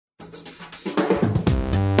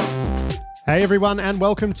Hey everyone, and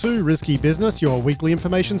welcome to Risky Business, your weekly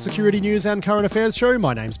information security news and current affairs show.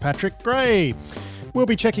 My name's Patrick Gray. We'll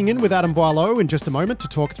be checking in with Adam Boileau in just a moment to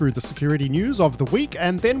talk through the security news of the week,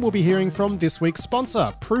 and then we'll be hearing from this week's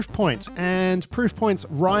sponsor, Proofpoint. And Proofpoint's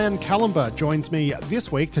Ryan Callenber joins me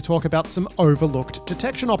this week to talk about some overlooked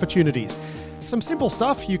detection opportunities. Some simple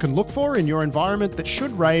stuff you can look for in your environment that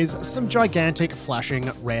should raise some gigantic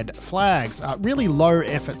flashing red flags. Really low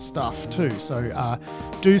effort stuff too, so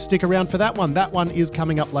do stick around for that one. That one is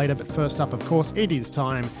coming up later, but first up, of course, it is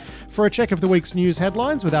time for a check of the week's news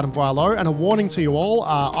headlines with Adam Boileau, and a warning to you all,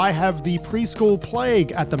 I have the preschool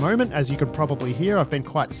plague at the moment. As you can probably hear, I've been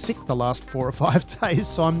quite sick the last 4 or 5 days,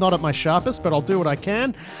 so I'm not at my sharpest, but I'll do what I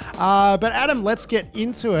can. But Adam, let's get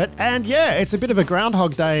into it. And yeah, it's a bit of a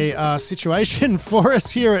Groundhog Day situation for us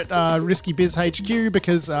here at Risky Biz HQ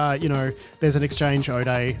because, there's an Exchangehog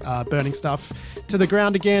Day burning stuff to the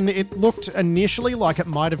ground again. It looked initially like it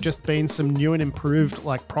might have just been some new and improved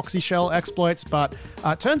proxy shell exploits, but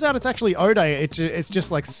turns out it's actually O-Day. It's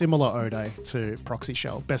just similar O-Day to proxy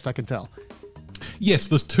shell, best I can tell. Yes,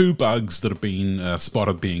 there's 2 bugs that have been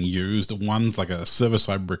spotted being used. One's like a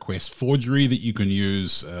server-side request forgery that you can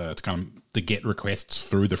use to get requests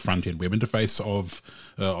through the front-end web interface of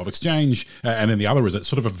Exchange, and then the other is it's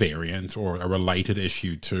sort of a variant or a related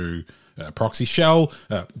issue to proxy shell,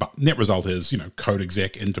 but net result is, code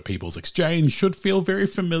exec into people's Exchange should feel very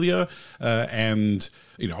familiar, and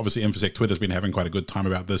obviously InfoSec Twitter's been having quite a good time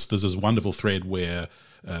about this. There's this wonderful thread where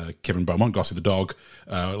Kevin Beaumont, Gossie the dog,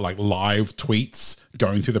 live tweets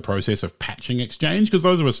going through the process of patching Exchange, because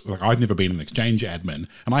those of us, I've never been an Exchange admin,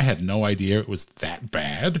 and I had no idea it was that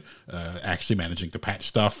bad, actually managing to patch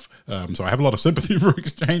stuff. So I have a lot of sympathy for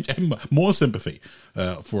Exchange, and more sympathy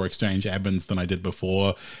for Exchange admins than I did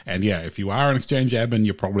before. And yeah, if you are an Exchange admin,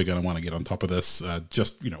 you're probably going to want to get on top of this,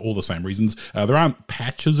 all the same reasons. There aren't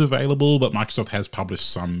patches available, but Microsoft has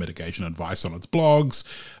published some mitigation advice on its blogs,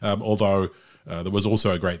 although there was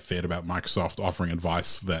also a great thread about Microsoft offering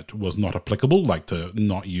advice that was not applicable, like to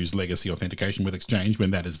not use legacy authentication with Exchange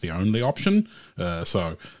when that is the only option.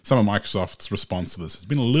 So some of Microsoft's response to this has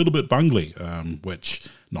been a little bit bungly, which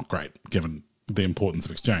not great given the importance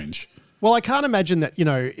of Exchange. Well, I can't imagine that,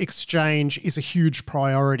 Exchange is a huge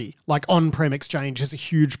priority. On-prem Exchange is a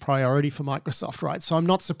huge priority for Microsoft, right? So I'm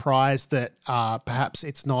not surprised that perhaps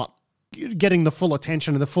it's not getting the full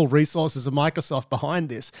attention and the full resources of Microsoft behind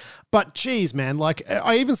this. But geez, man,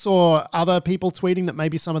 I even saw other people tweeting that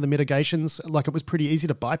maybe some of the mitigations, it was pretty easy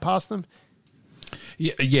to bypass them.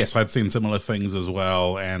 Yeah, yes, I'd seen similar things as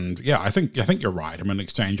well. And yeah, I think you're right. I mean,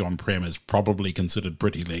 Exchange on-prem is probably considered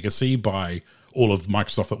pretty legacy by all of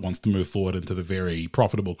Microsoft that wants to move forward into the very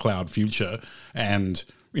profitable cloud future. And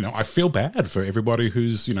I feel bad for everybody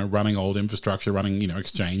who's, running old infrastructure, running,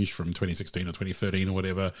 Exchange from 2016 or 2013 or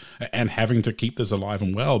whatever, and having to keep this alive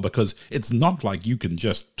and well, because it's not like you can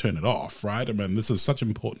just turn it off, right? I mean, this is such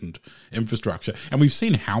important infrastructure. And we've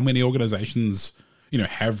seen how many organizations,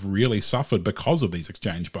 have really suffered because of these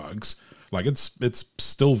Exchange bugs. It's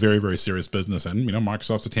still very, very serious business. And,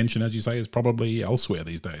 Microsoft's attention, as you say, is probably elsewhere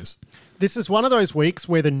these days. This is one of those weeks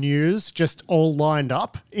where the news just all lined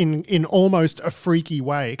up in almost a freaky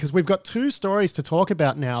way, because we've got 2 stories to talk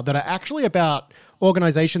about now that are actually about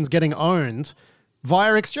organizations getting owned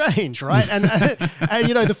via Exchange, right? And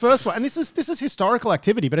the first one, and this is historical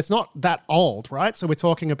activity, but it's not that old, right? So we're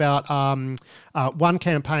talking about one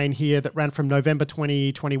campaign here that ran from November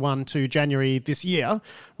 2021 to January this year,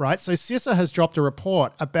 right? So CISA has dropped a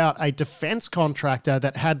report about a defense contractor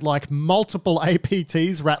that had multiple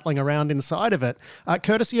APTs rattling around inside of it,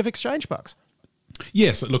 courtesy of Exchange bugs.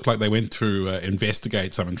 Yes, it looked like they went to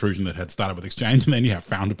investigate some intrusion that had started with Exchange, and then you have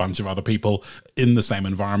found a bunch of other people in the same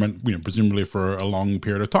environment, presumably for a long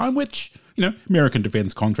period of time, which, American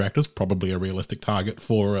defense contractors, probably a realistic target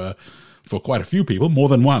for quite a few people, more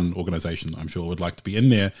than one organization, I'm sure, would like to be in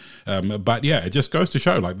there. But yeah, it just goes to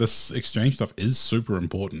show, this Exchange stuff is super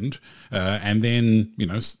important. And then,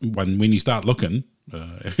 when you start looking,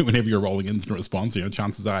 whenever you're rolling incident response,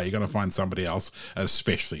 chances are you're going to find somebody else,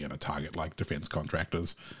 especially in a target like defense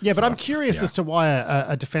contractors. Yeah, but I'm curious as to why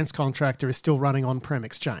a defense contractor is still running on-prem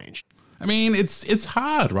Exchange. I mean, it's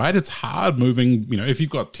hard, right? It's hard moving, if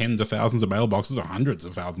you've got tens of thousands of mailboxes or hundreds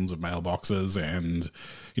of thousands of mailboxes and,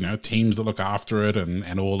 teams that look after it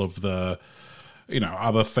and all of the,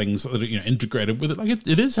 other things that are, integrated with it.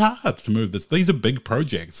 It is hard to move this. These are big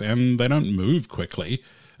projects and they don't move quickly.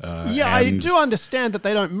 I do understand that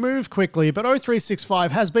they don't move quickly, but O365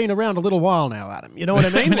 has been around a little while now, Adam. You know what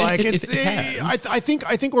I mean? I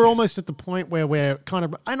think we're almost at the point where we're kind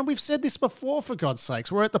of, and we've said this before, for God's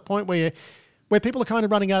sakes, we're at the point where people are kind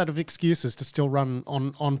of running out of excuses to still run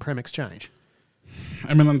on-prem Exchange.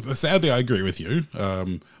 I mean, sadly, I agree with you.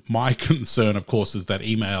 My concern, of course, is that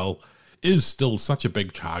email is still such a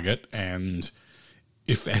big target, and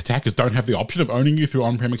if attackers don't have the option of owning you through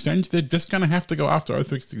on-prem Exchange, they're just going to have to go after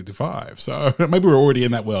O365. So maybe we're already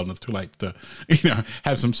in that world and it's too late to,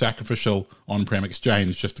 have some sacrificial on-prem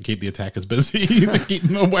Exchange just to keep the attackers busy, to keep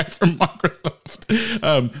them away from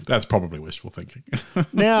Microsoft. That's probably wishful thinking.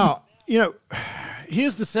 Now,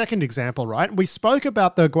 here's the second example, right? We spoke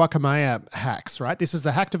about the Guacamaya hacks, right? This is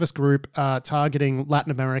the hacktivist group targeting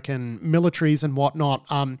Latin American militaries and whatnot.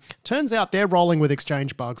 Turns out they're rolling with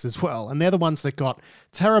Exchange bugs as well. And they're the ones that got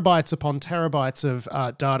terabytes upon terabytes of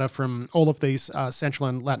data from all of these Central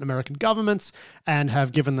and Latin American governments and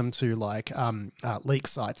have given them to leak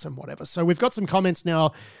sites and whatever. So we've got some comments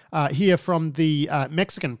now here from the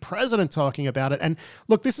Mexican president talking about it. And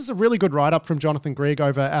look, this is a really good write-up from Jonathan Grigg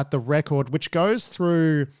over at The Record, which goes through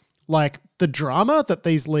the drama that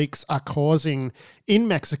these leaks are causing in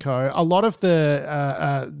Mexico. A lot of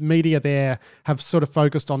the media there have sort of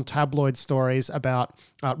focused on tabloid stories about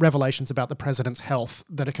revelations about the president's health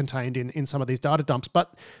that are contained in some of these data dumps.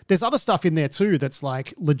 But there's other stuff in there too that's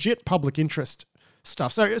legit public interest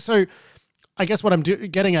stuff. So I guess what I'm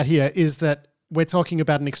getting at here is that we're talking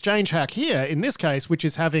about an Exchange hack here, in this case, which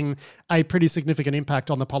is having a pretty significant impact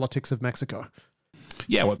on the politics of Mexico.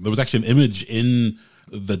 Yeah, well, there was actually an image in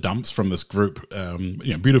the dumps from this group,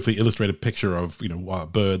 beautifully illustrated picture of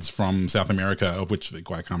birds from South America, of which the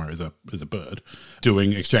guacama is a bird,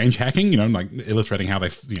 doing Exchange hacking. Illustrating how they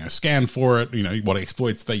scan for it, what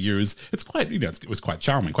exploits they use. It's quite it was quite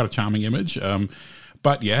charming, quite a charming image.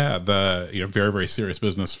 But yeah, the very, very serious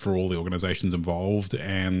business for all the organizations involved,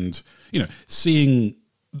 and seeing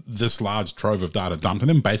this large trove of data dumped and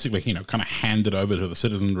then basically kind of handed over to the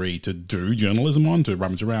citizenry to do journalism on, to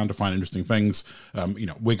rummage around, to find interesting things.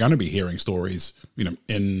 We're going to be hearing stories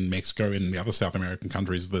in Mexico, in the other South American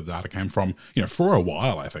countries the data came from for a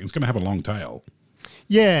while. I think it's going to have a long tail.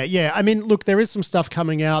 Yeah. I mean, look, there is some stuff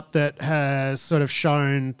coming out that has sort of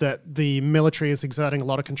shown that the military is exerting a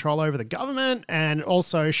lot of control over the government, and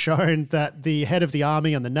also shown that the head of the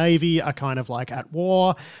army and the navy are kind of at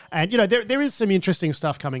war. And, there is some interesting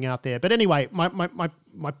stuff coming out there. But anyway,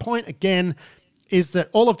 my point again is that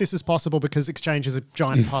all of this is possible because Exchange is a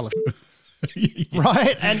giant pile of yes.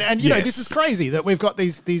 Right? And yes. This is crazy that we've got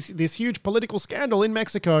this huge political scandal in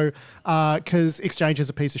Mexico because Exchange is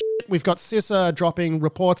a piece of shit. We've got CISA dropping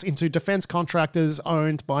reports into defense contractors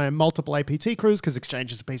owned by multiple APT crews because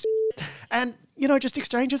Exchange is a piece of shit. And, just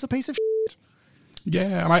Exchange is a piece of shit.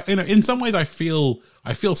 Yeah, and in some ways I feel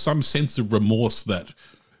some sense of remorse that,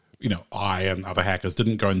 I and other hackers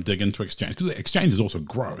didn't go and dig into Exchange, because Exchange is also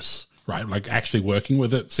gross. Right, actually working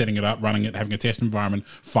with it, setting it up, running it, having a test environment,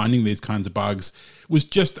 finding these kinds of bugs was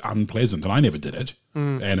just unpleasant, and I never did it.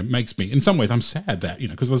 And it makes me, in some ways, I'm sad that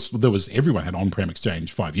because everyone had on-prem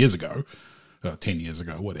Exchange 5 years ago, 10 years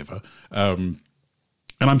ago, whatever.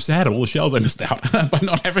 And I'm sad at all the shells I missed out by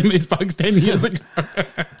not having these bugs 10 years ago.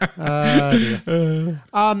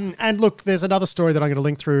 And look, there's another story that I'm going to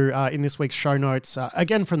link through in this week's show notes.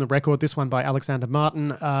 Again, from The Record, this one by Alexander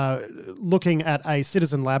Martin, looking at a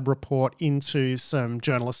Citizen Lab report into some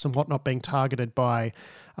journalists and whatnot being targeted by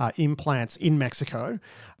implants in Mexico.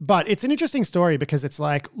 But it's an interesting story because it's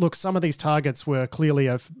look, some of these targets were clearly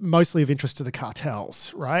mostly of interest to the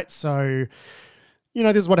cartels, right? So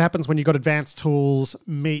this is what happens when you've got advanced tools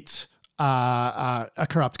meet a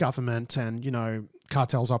corrupt government and,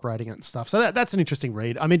 cartels operating it and stuff. So that's an interesting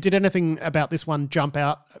read. I mean, did anything about this one jump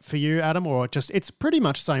out for you, Adam, or just it's pretty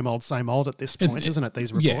much same old at this point, isn't it,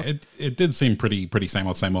 these reports? Yeah, it did seem pretty same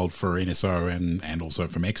old for NSO and also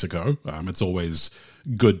for Mexico. It's always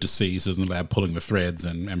good to see Citizen Lab pulling the threads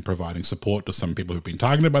and providing support to some people who've been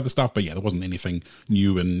targeted by the stuff. But yeah, there wasn't anything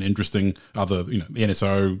new and interesting. The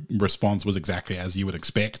NSO response was exactly as you would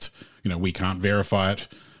expect. We can't verify it,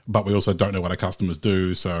 but we also don't know what our customers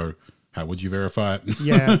do. So how would you verify it?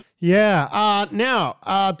 Yeah. Now,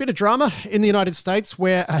 a bit of drama in the United States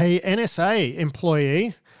where a NSA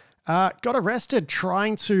employee got arrested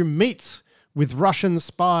trying to meet with Russian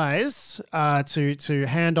spies to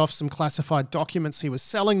hand off some classified documents he was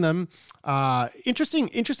selling them.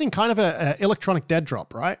 Interesting kind of a electronic dead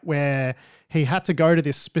drop, right? Where he had to go to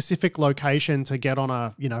this specific location to get on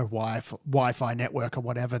a Wi-Fi network or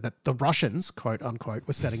whatever that the Russians, quote unquote,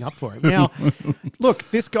 were setting up for him. Now,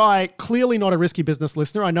 look, this guy clearly not a risky business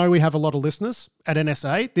listener. I know we have a lot of listeners at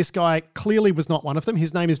NSA. This guy clearly was not one of them.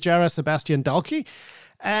 His name is Jara Sebastian Dalkey.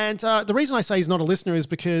 And the reason I say he's not a listener is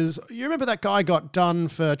because you remember that guy got done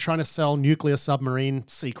for trying to sell nuclear submarine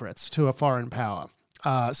secrets to a foreign power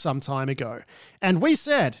some time ago. And we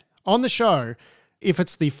said on the show, if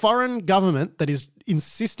it's the foreign government that is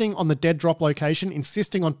insisting on the dead drop location,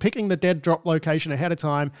 insisting on picking the dead drop location ahead of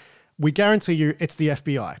time, we guarantee you it's the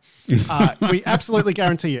FBI. We absolutely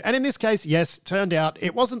guarantee you. And in this case, yes, turned out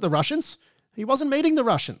it wasn't the Russians. He wasn't meeting the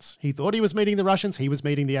Russians. He thought he was meeting the Russians. He was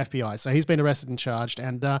meeting the FBI. So he's been arrested and charged,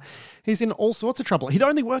 and he's in all sorts of trouble. He'd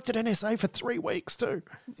only worked at NSA for 3 weeks too.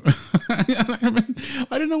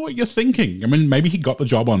 I don't know what you're thinking. I mean, maybe he got the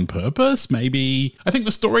job on purpose. Maybe, I think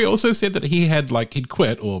the story also said that he'd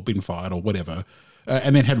quit or been fired or whatever,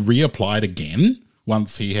 and then had reapplied again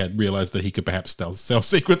once he had realized that he could perhaps sell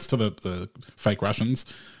secrets to the fake Russians.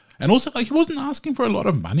 And also, like, he wasn't asking for a lot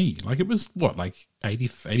of money. Like, it was, what, like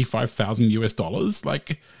 $85,000 US?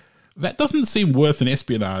 Like, that doesn't seem worth an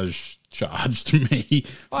espionage charge to me.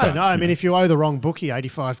 I don't know. I mean, if you owe the wrong bookie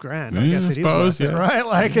 85 grand, I guess it is worth it, right?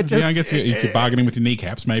 Like, it just... Yeah, I guess if you're bargaining with your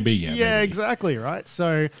kneecaps, maybe, yeah. Yeah, maybe. Exactly, right?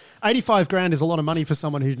 So 85 grand is a lot of money for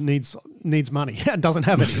someone who needs money and doesn't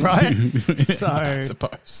have any, right? So I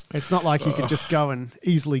suppose. It's not like you could just go and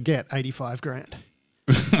easily get 85 grand.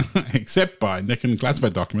 Except by nicking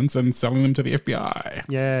classified documents and selling them to the FBI.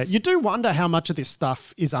 Yeah, you do wonder how much of this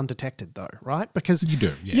stuff is undetected though, right? Because, you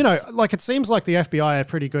do, yes. You know, like it seems like the FBI are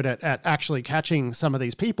pretty good at actually catching some of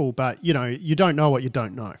these people, but, you know, you don't know what you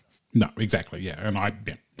don't know. No, exactly, yeah. And I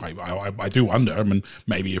do wonder. I mean,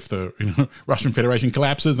 maybe if the Russian Federation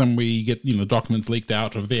collapses and we get documents leaked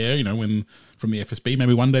out of there, from the FSB,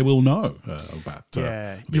 maybe one day we'll know about.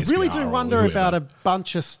 You really do wonder about a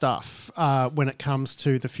bunch of stuff when it comes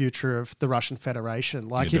to the future of the Russian Federation.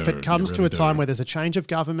 Like if it comes to a time where there's a change of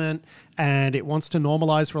government and it wants to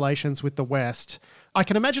normalize relations with the West, I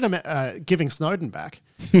can imagine him giving Snowden back.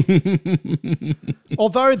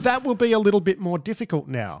 Although that will be a little bit more difficult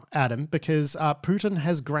now, Adam, because Putin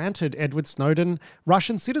has granted Edward Snowden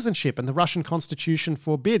Russian citizenship, and the Russian constitution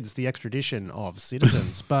forbids the extradition of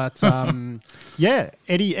citizens. But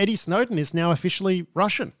Eddie Snowden is now officially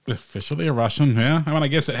Russian. Officially a Russian, yeah. I mean, I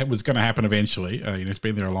guess it was going to happen eventually. He's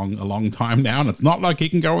been there a long time now, and it's not like he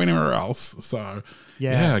can go anywhere else. So.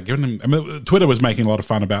 Yeah, given him. I mean, Twitter was making a lot of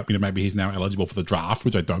fun about, maybe he's now eligible for the draft,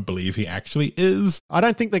 which I don't believe he actually is. I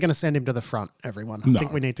don't think they're going to send him to the front, everyone. I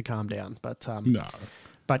think we need to calm down. But no.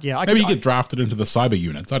 But yeah, maybe you get drafted into the cyber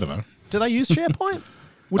units. I don't know. Do they use SharePoint?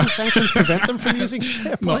 Wouldn't sanctions prevent them from using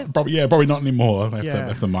SharePoint? Probably not anymore. They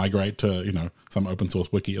have to migrate to, some open source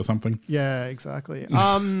wiki or something. Yeah, exactly.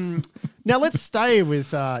 Now let's stay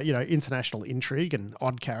with, international intrigue and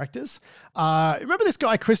odd characters. Remember this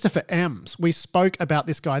guy, Christopher Ems? We spoke about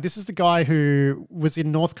this guy. This is the guy who was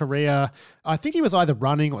in North Korea. I think he was either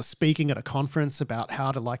running or speaking at a conference about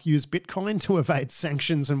how to use Bitcoin to evade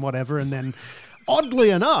sanctions and whatever. And then oddly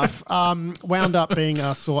enough, wound up being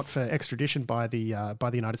sought for extradition by the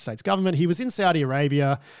United States government. He was in Saudi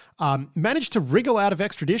Arabia, managed to wriggle out of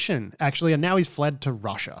extradition, actually, and now he's fled to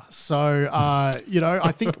Russia. So,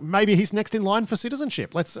 I think maybe he's next in line for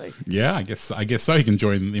citizenship. Let's see. Yeah, I guess so. He can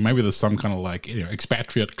join. Maybe there's some kind of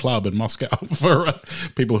expatriate club in Moscow for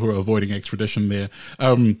people who are avoiding extradition there.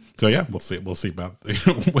 So yeah, we'll see about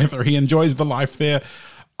whether he enjoys the life there.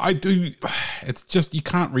 I do. It's just, you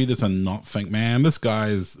can't read this and not think, man, this guy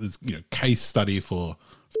is case study for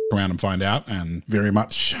around and find out, and very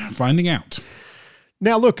much finding out.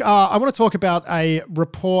 Now, look, I want to talk about a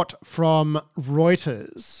report from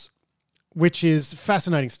Reuters, which is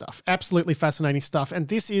fascinating stuff, absolutely fascinating stuff. And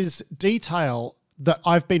this is detail that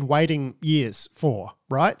I've been waiting years for,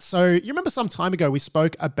 right? So you remember some time ago we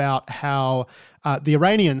spoke about how the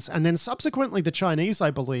Iranians and then subsequently the Chinese,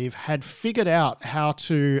 I believe, had figured out how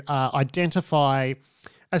to identify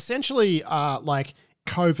essentially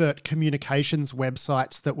covert communications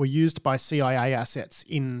websites that were used by CIA assets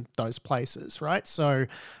in those places, right? So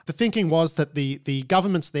the thinking was that the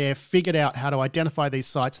governments there figured out how to identify these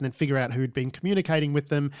sites and then figure out who'd been communicating with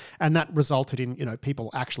them, and that resulted in, people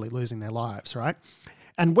actually losing their lives, right?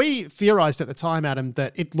 And we theorized at the time, Adam,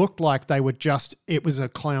 that it looked like it was a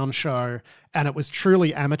clown show, and it was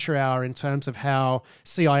truly amateur hour in terms of how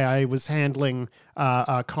CIA was handling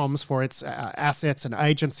comms for its assets and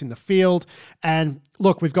agents in the field. And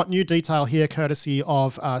look, we've got new detail here courtesy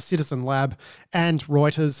of Citizen Lab and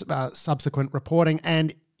Reuters' subsequent reporting,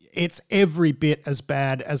 and it's every bit as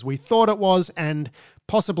bad as we thought it was, and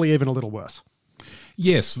possibly even a little worse.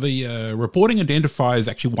 Yes, the reporting identifies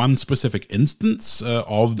actually one specific instance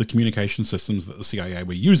of the communication systems that the CIA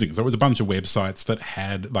were using. So it was a bunch of websites that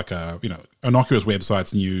had innocuous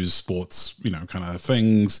websites, news, sports, kind of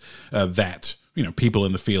things that people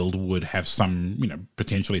in the field would have some,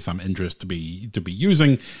 potentially some interest to be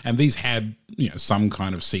using. And these had, some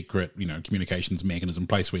kind of secret, communications mechanism in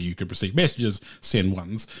place where you could receive messages, send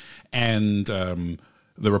ones. And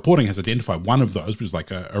the reporting has identified one of those, which is like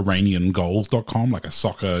IranianGoals.com, like a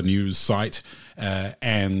soccer news site.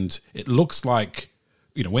 And it looks like,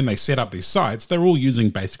 when they set up these sites, they're all using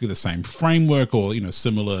basically the same framework or,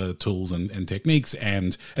 similar tools and techniques.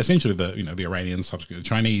 And essentially the Iranians, subsequently the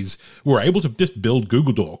Chinese, were able to just build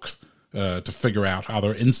Google Docs to figure out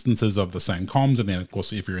other instances of the same comms. And then, of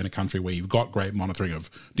course, if you're in a country where you've got great monitoring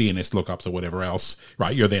of DNS lookups or whatever else,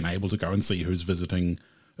 right, you're then able to go and see who's visiting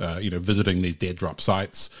these dead drop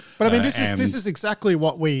sites. But I mean, this is exactly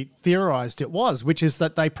what we theorized it was, which is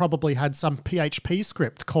that they probably had some PHP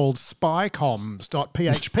script called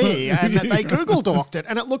spycoms.php and that they Google doced it.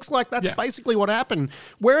 And it looks like that's basically what happened.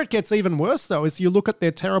 Where it gets even worse, though, is you look at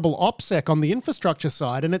their terrible OPSEC on the infrastructure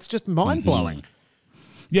side, and it's just mind-blowing. Mm-hmm.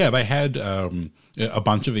 Yeah, they had a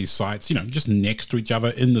bunch of these sites, just next to each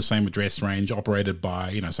other in the same address range, operated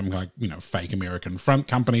by, some like, fake American front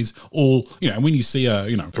companies. All, when you see a,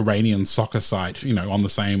 Iranian soccer site, on the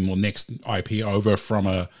same or next IP over from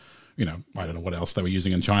a, I don't know what else they were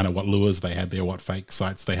using in China, what lures they had there, what fake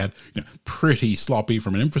sites they had, pretty sloppy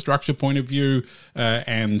from an infrastructure point of view.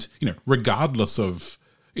 And, regardless of,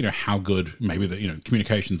 how good maybe the,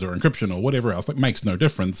 communications or encryption or whatever else, that makes no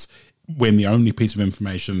difference when the only piece of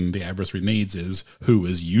information the adversary needs is who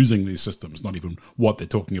is using these systems, not even what they're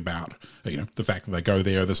talking about. The fact that they go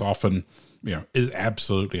there this often, is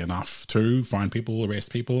absolutely enough to find people,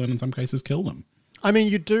 arrest people, and in some cases kill them. I mean,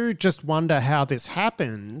 you do just wonder how this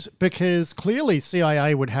happened, because clearly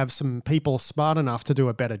CIA would have some people smart enough to do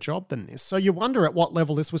a better job than this. So you wonder at what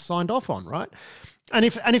level this was signed off on, right? And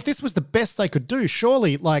if this was the best they could do,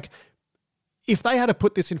 surely, like, if they had to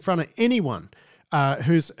put this in front of anyone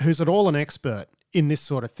who's at all an expert in this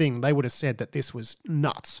sort of thing, they would have said that this was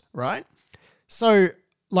nuts, right? So,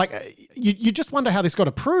 like, you just wonder how this got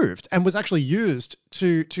approved and was actually used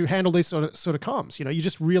to handle these sort of comms. You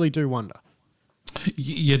just really do wonder.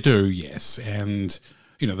 You do, yes. And,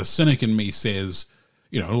 the cynic in me says,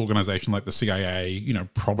 an organization like the CIA,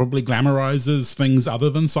 probably glamorizes things other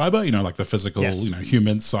than cyber, like the physical, yes,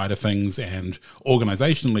 human side of things. And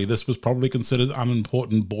organizationally, this was probably considered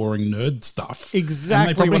unimportant, boring nerd stuff. Exactly. And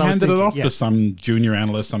they probably handed it off yes. to some junior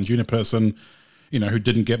analyst, some junior person, who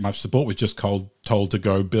didn't get much support, was just told to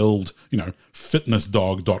go build,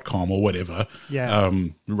 fitnessdog.com or whatever. Yeah.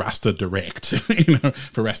 Rasta Direct,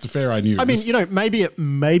 for Rastafari News. I mean, maybe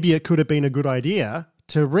it could have been a good idea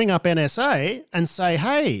to ring up NSA and say,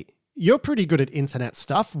 hey, you're pretty good at internet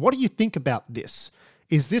stuff. What do you think about this?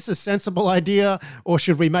 Is this a sensible idea, or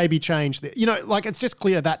should we maybe change the, it's just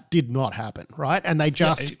clear that did not happen, right? And they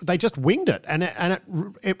just winged it, and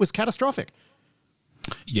it was catastrophic.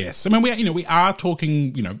 Yes. I mean, we are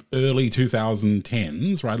talking, early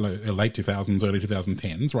 2010s, right? Late 2000s, early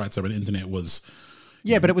 2010s, right? So when internet was...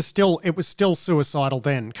 Yeah, but it was still suicidal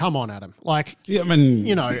then. Come on, Adam. Like, yeah, I mean,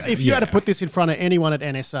 if you had to put this in front of anyone at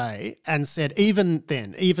NSA and said, even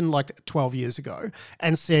then, even like 12 years ago,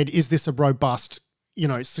 and said, is this a robust,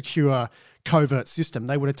 secure, covert system,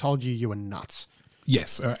 they would have told you were nuts.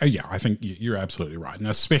 Yes. I think you're absolutely right. And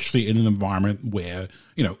especially in an environment where,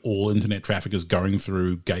 all internet traffic is going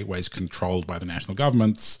through gateways controlled by the national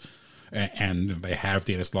governments, and they have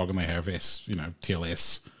DNS log and they have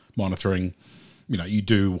TLS monitoring. You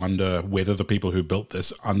do wonder whether the people who built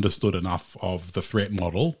this understood enough of the threat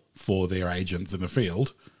model for their agents in the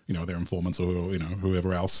field, their informants or,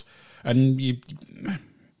 whoever else. And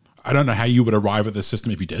I don't know how you would arrive at this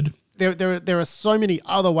system if you did. There are so many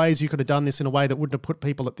other ways you could have done this in a way that wouldn't have put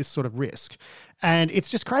people at this sort of risk. And it's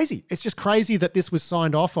just crazy. It's just crazy that this was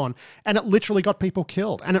signed off on, and it literally got people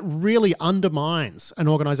killed. And it really undermines an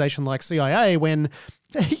organization like CIA when,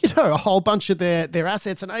 a whole bunch of their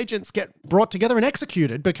assets and agents get brought together and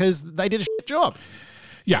executed because they did a shit job.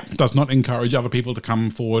 Yeah, it does not encourage other people to come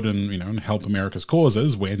forward and help America's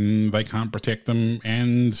causes when they can't protect them,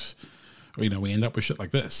 and we end up with shit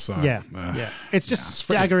like this. So, yeah. It's just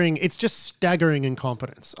staggering. It's just staggering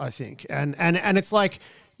incompetence, I think. And it's like,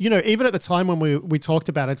 even at the time when we talked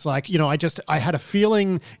about it, it's like, I had a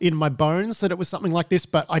feeling in my bones that it was something like this,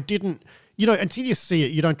 but I didn't, until you see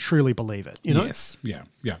it, you don't truly believe it, Yes. Yeah.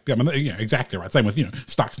 I mean, exactly right. Same with,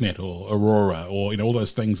 Stuxnet or Aurora or, all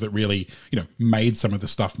those things that really, made some of the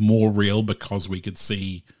stuff more real because we could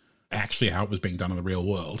see actually how it was being done in the real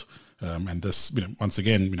world. And this, once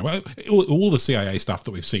again, all the CIA stuff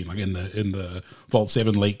that we've seen, like in the Vault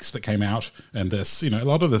 7 leaks that came out, and this, a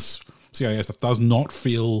lot of this CIA stuff does not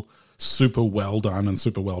feel super well done and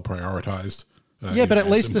super well prioritized. Yeah, but at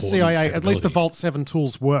least the CIA, at least the Vault 7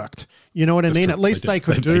 tools worked. You know what I mean? True. At least they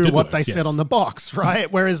could do what they said on the box,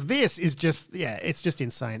 right? Whereas this is just, it's just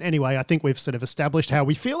insane. Anyway, I think we've sort of established how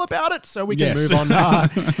we feel about it, so we can move on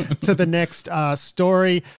to the next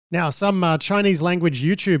story. Now, some Chinese language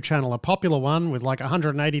YouTube channel, a popular one with like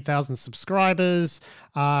 180,000 subscribers,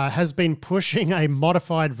 has been pushing a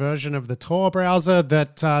modified version of the Tor browser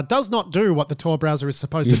that does not do what the Tor browser is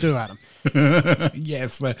supposed to do, Adam.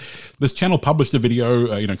 Yes, this channel published a video,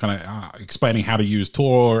 kind of explaining how to use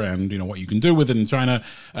Tor and what you can do with it in China,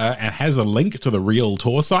 and has a link to the real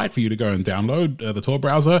Tor site for you to go and download the Tor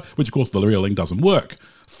browser, which of course the real link doesn't work.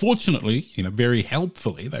 Fortunately, very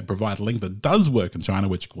helpfully, they provide a link that does work in China,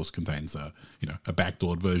 which of course contains a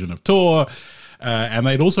backdoored version of Tor. And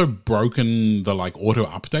they'd also broken the auto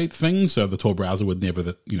update thing, so the Tor browser would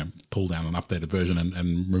never, pull down an updated version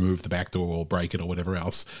and remove the backdoor or break it or whatever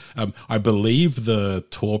else. I believe the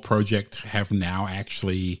Tor project have now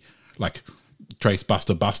actually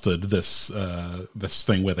busted this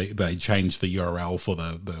thing where they changed the URL for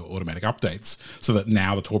the automatic updates, so that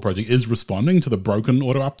now the Tor project is responding to the broken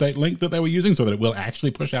auto update link that they were using, so that it will actually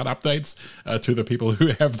push out updates to the people who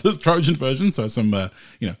have this Trojan version. So some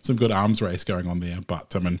good arms race going on there.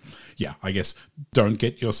 But I guess don't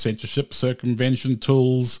get your censorship circumvention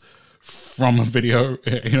tools from a video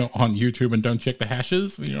on YouTube, and don't check the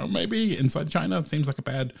hashes. Maybe inside China. It seems like a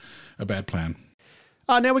bad plan.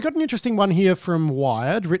 Now, we got an interesting one here from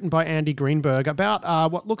Wired, written by Andy Greenberg,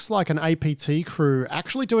 about what looks like an APT crew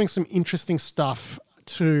actually doing some interesting stuff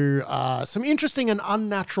to, some interesting and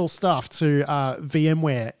unnatural stuff to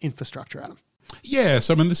VMware infrastructure, Adam. Yes,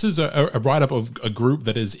 this is a write-up of a group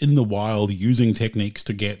that is in the wild using techniques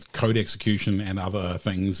to get code execution and other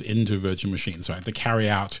things into virtual machines. So to carry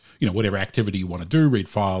out, whatever activity you want to do, read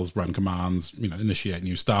files, run commands, initiate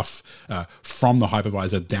new stuff from the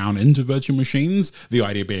hypervisor down into virtual machines. The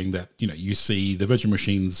idea being that, you see the virtual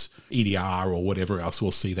machines EDR or whatever else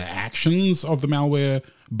will see the actions of the malware,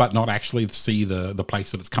 but not actually see the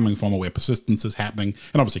place that it's coming from or where persistence is happening.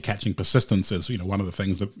 And obviously catching persistence is, one of the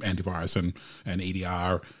things that antivirus and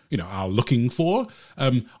EDR, are looking for.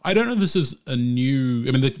 I don't know if this is a new,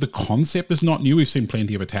 the concept is not new. We've seen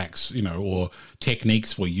plenty of attacks, or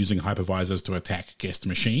techniques for using hypervisors to attack guest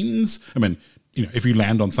machines. If you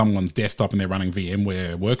land on someone's desktop and they're running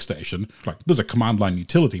VMware Workstation, there's a command line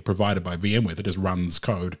utility provided by VMware that just runs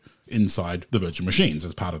code inside the virtual machines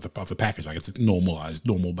as part of the package. It's normalized,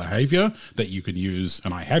 normal behavior that you can use,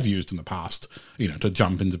 and I have used in the past, to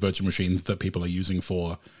jump into virtual machines that people are using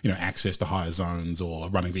for, access to higher zones or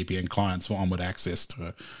running VPN clients for onward access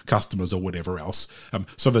to customers or whatever else.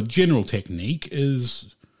 So the general technique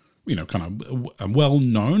is, kind of well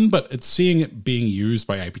known, but it's seeing it being used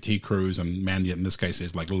by APT crews, and in this case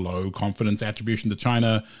is low confidence attribution to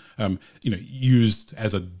China, used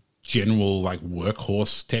as a general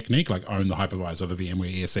workhorse technique, own the hypervisor of the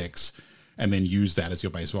VMware ESX and then use that as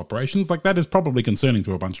your base of operations. That is probably concerning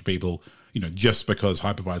to a bunch of people, just because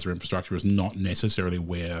hypervisor infrastructure is not necessarily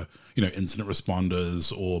where, incident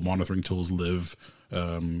responders or monitoring tools live.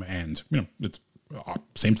 And, it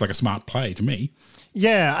seems like a smart play to me.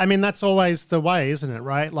 Yeah, that's always the way, isn't it,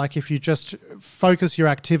 right? If you just focus your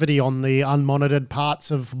activity on the unmonitored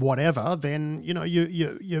parts of whatever, then,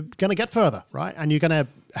 you're going to get further, right? And you're going to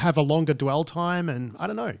have a longer dwell time and, I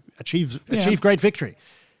don't know, achieve great victory.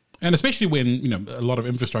 And especially when, a lot of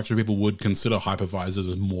infrastructure people would consider hypervisors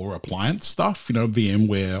as more appliance stuff,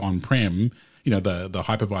 VMware on-prem, the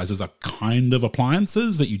hypervisors are kind of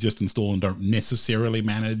appliances that you just install and don't necessarily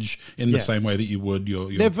manage in the same way that you would your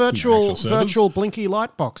they're virtual blinky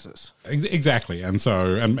light boxes. Exactly. And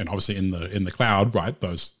so, and obviously in the cloud, right,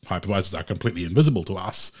 those hypervisors are completely invisible to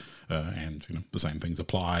us. And the same things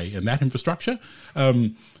apply in that infrastructure.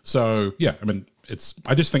 So yeah,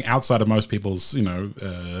 I just think outside of most people's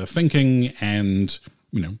thinking, and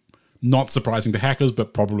not surprising to hackers,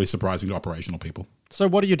 but probably surprising to operational people. So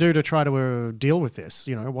what do you do to try to deal with this?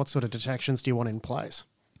 What sort of detections do you want in place?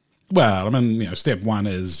 Well, step one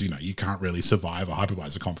is, you can't really survive a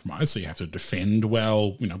hypervisor compromise, so you have to defend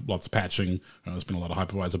well, lots of patching. There's been a lot of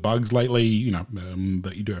hypervisor bugs lately,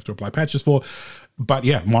 that you do have to apply patches for. But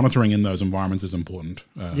yeah, monitoring in those environments is important.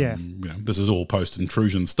 This is all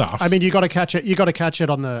post-intrusion stuff. You got to catch it. You got to catch it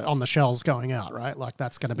on the shells going out, right?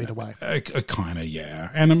 That's going to be the way. Kind of,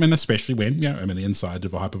 yeah. And especially when the inside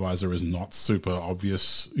of a hypervisor is not super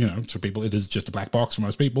obvious, to people. It is just a black box for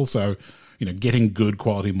most people. So getting good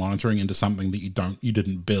quality monitoring into something that you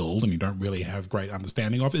didn't build and you don't really have great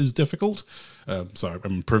understanding of is difficult. So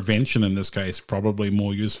prevention in this case probably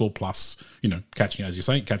more useful. Plus, catching, as you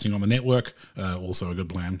say, catching on the network, also a good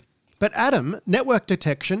plan. But Adam, network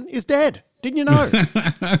detection is dead. Didn't you know?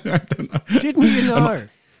 I don't know. Didn't you know?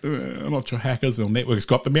 I'm not sure hackers or networks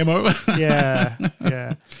got the memo. Yeah.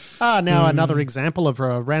 Now another example of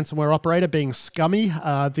a ransomware operator being scummy.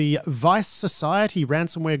 The Vice Society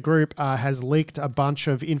ransomware group has leaked a bunch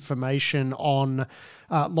of information on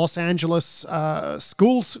Los Angeles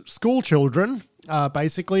school children,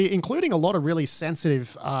 basically, including a lot of really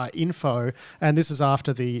sensitive info. And this is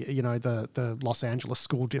after the Los Angeles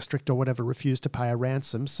school district or whatever refused to pay a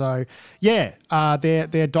ransom. So they're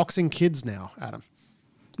doxing kids now, Adam.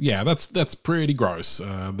 Yeah, that's pretty gross.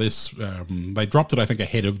 They dropped it, I think,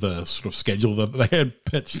 ahead of the sort of schedule that they had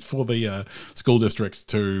pitched for the school district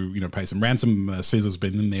to pay some ransom. Caesar's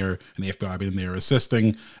been in there, and the FBI been in there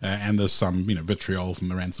assisting, and there's some vitriol from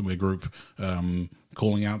the ransomware group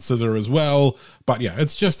calling out Caesar as well. But yeah,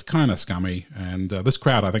 it's just kind of scummy, and this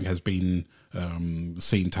crowd I think has been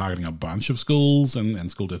seen targeting a bunch of schools and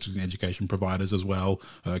school districts and education providers as well,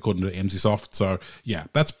 according to MCSoft. So yeah,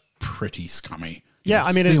 that's pretty scummy. Yeah,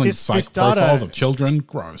 I mean, this data, profiles of children,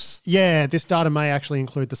 gross. Yeah, this data may actually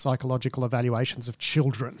include the psychological evaluations of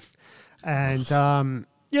children. And,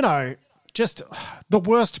 just the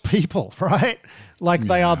worst people, right? Like,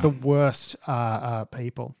 they are the worst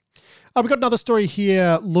people. We've got another story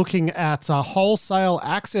here looking at wholesale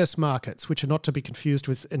access markets, which are not to be confused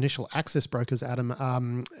with initial access brokers,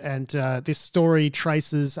 Adam. This story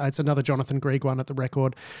traces, it's another Jonathan Grieg one at the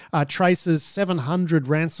Record, traces 700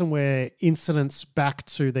 ransomware incidents back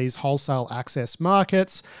to these wholesale access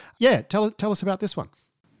markets. Yeah, tell us about this one.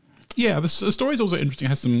 Yeah, the story is also interesting.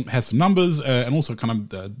 It has some numbers and also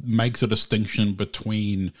kind of makes a distinction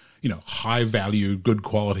between high value, good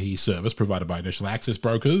quality service provided by initial access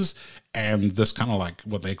brokers and this kind of like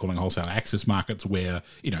what they're calling wholesale access markets, where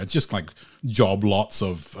it's just like job lots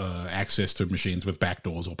of access to machines with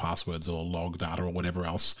backdoors or passwords or log data or whatever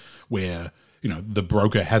else, where the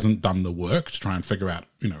broker hasn't done the work to try and figure out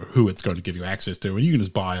who it's going to give you access to, and you can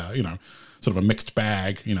just buy a sort of a mixed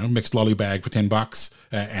bag, mixed lolly bag for $10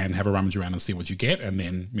 and have a rummage around and see what you get, and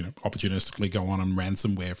then, opportunistically go on and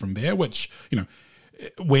ransomware from there, which,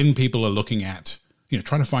 when people are looking at,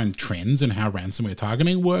 trying to find trends in how ransomware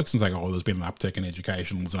targeting works, and it's like, oh, there's been an uptick in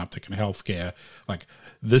education, there's an uptick in healthcare. Like,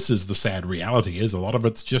 this is the sad reality, is a lot of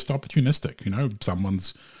it's just opportunistic.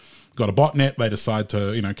 Someone's got a botnet, they decide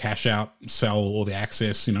to, cash out, sell all the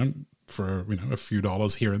access, for a few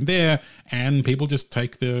dollars here and there, and people just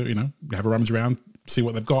take have a rummage around, see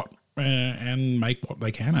what they've got, and make what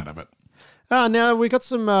they can out of it. Now, we got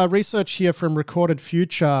some research here from Recorded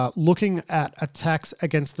Future looking at attacks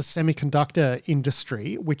against the semiconductor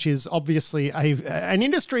industry, which is obviously an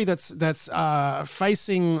industry that's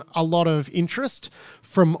facing a lot of interest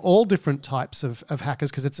from all different types of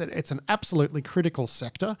hackers, because it's an absolutely critical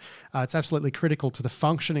sector. It's absolutely critical to the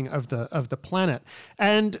functioning of the planet.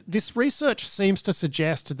 And this research seems to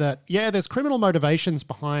suggest that, there's criminal motivations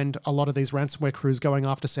behind a lot of these ransomware crews going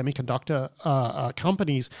after semiconductor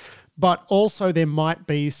companies, but also there might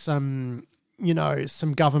be some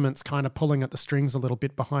governments kind of pulling at the strings a little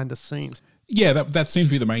bit behind the scenes. Yeah, that seems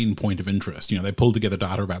to be the main point of interest. They pulled together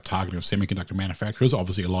data about targeting of semiconductor manufacturers,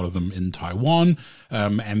 obviously a lot of them in Taiwan,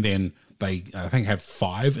 and then they, I think, have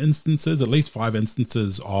at least five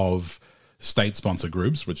instances of state-sponsored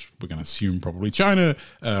groups, which we're going to assume probably China,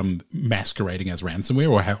 masquerading as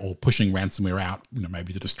ransomware or pushing ransomware out,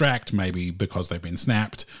 maybe to distract, maybe because they've been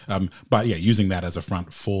snapped. But yeah, using that as a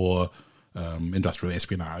front for industrial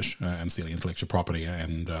espionage and stealing intellectual property.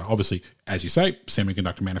 And obviously, as you say,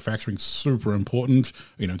 semiconductor manufacturing, super important.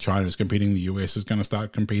 China is competing, the US is going to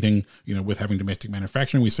start competing, with having domestic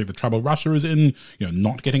manufacturing. We see the trouble Russia is in,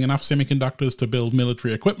 not getting enough semiconductors to build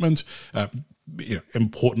military equipment.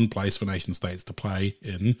 Important place for nation states to play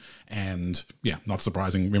in. And yeah, not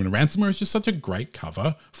surprising, ransomware is just such a great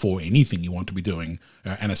cover for anything you want to be doing.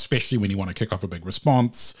 And especially when you want to kick off a big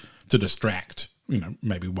response to distract,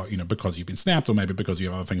 maybe because you've been snapped, or maybe because you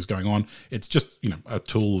have other things going on. It's just, a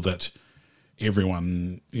tool that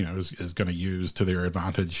everyone, is going to use to their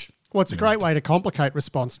advantage. Well, it's a great way to complicate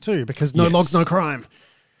response too, because no logs, no crime.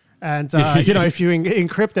 And, if you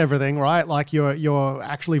encrypt everything, right, like you're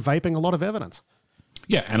actually vaping a lot of evidence.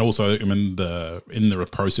 Yeah, and also, in the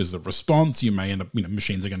process of response, you may end up,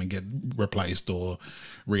 machines are going to get replaced or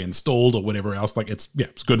reinstalled or whatever else. Like, it's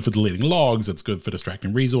good for deleting logs, it's good for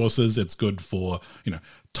distracting resources, it's good for,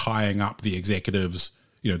 tying up the executives,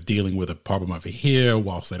 dealing with a problem over here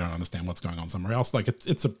whilst they don't understand what's going on somewhere else. Like,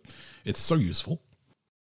 it's so useful.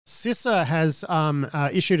 CISA has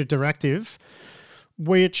issued a directive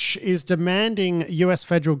which is demanding US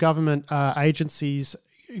federal government agencies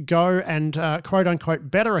go and quote unquote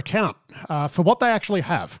better account for what they actually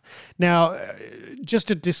have. Now,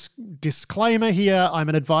 just a disclaimer here, I'm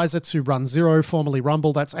an advisor to Run Zero, formerly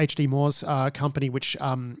Rumble. That's HD Moore's company, which,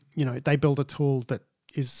 they build a tool that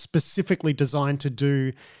is specifically designed to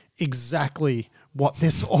do exactly what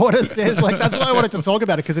this order says. Like, that's why I wanted to talk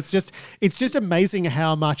about it, because it's just amazing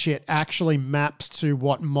how much it actually maps to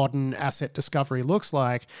what modern asset discovery looks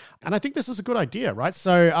like. And I think this is a good idea, right?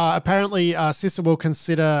 So apparently CISA will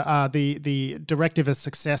consider the directive a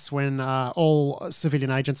success when all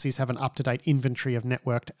civilian agencies have an up-to-date inventory of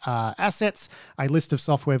networked assets, a list of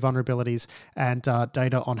software vulnerabilities, and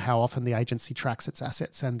data on how often the agency tracks its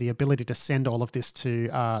assets, and the ability to send all of this to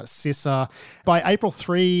CISA. By April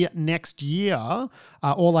 3 next year,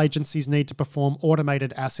 all agencies need to perform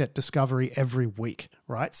automated asset discovery every week,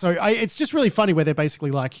 right? So it's just really funny where they're basically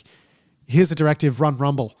like, here's a directive, run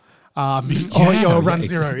Rumble. Or Run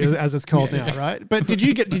Zero, as it's called now, right? But did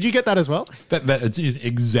you get that as well? That is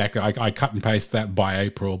exactly. I cut and paste that by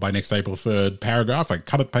next April 3rd paragraph. I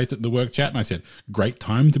cut and pasted it in the work chat, and I said, "Great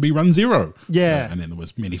time to be Run Zero." Yeah, and then there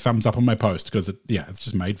was many thumbs up on my post because it's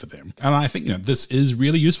just made for them. And I think this is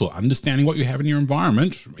really useful. Understanding what you have in your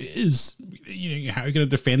environment is how you're going to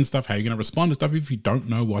defend stuff, how you're going to respond to stuff if you don't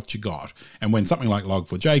know what you got. And when something like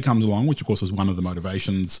Log4j comes along, which of course is one of the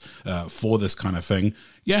motivations for this kind of thing.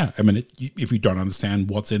 Yeah, I mean, if you don't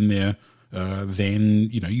understand what's in there, then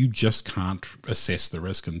you just can't assess the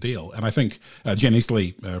risk and deal. And I think Jen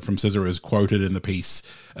Eastley from CISA is quoted in the piece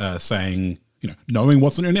saying, knowing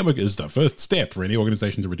what's on your network is the first step for any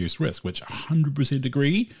organization to reduce risk, which 100%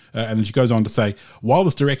 agree. And then she goes on to say, while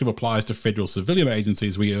this directive applies to federal civilian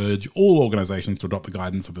agencies, we urge all organizations to adopt the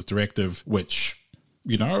guidance of this directive, which...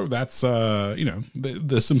 that's,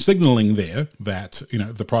 there's some signaling there that,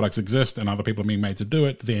 if the products exist and other people are being made to do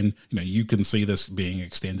it, then, you can see this being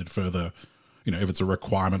extended further, if it's a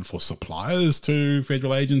requirement for suppliers to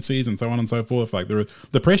federal agencies and so on and so forth. Like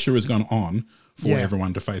the pressure has gone on for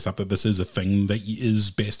everyone to face up that this is a thing that is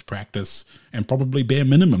best practice and probably bare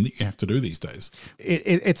minimum that you have to do these days.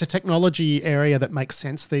 It's a technology area that makes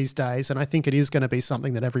sense these days. And I think it is going to be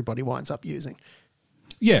something that everybody winds up using.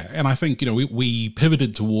 Yeah, and I think, we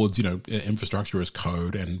pivoted towards, infrastructure as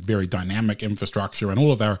code and very dynamic infrastructure, and a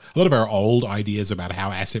lot of our old ideas about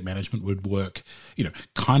how asset management would work,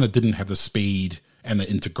 kind of didn't have the speed and the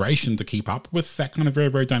integration to keep up with that kind of very,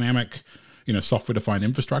 very dynamic, software-defined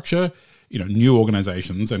infrastructure. New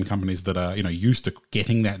organizations and companies that are, used to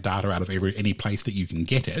getting that data out of any place that you can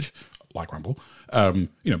get it, like Rumble,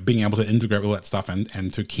 being able to integrate all that stuff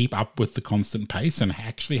and to keep up with the constant pace and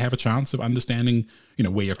actually have a chance of understanding,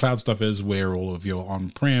 where your cloud stuff is, where all of your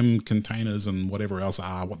on-prem containers and whatever else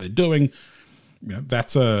are, what they're doing.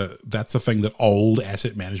 That's a thing that old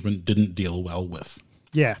asset management didn't deal well with.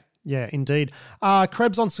 Yeah, indeed.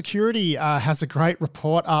 Krebs on Security has a great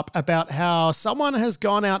report up about how someone has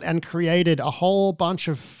gone out and created a whole bunch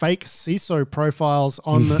of fake CISO profiles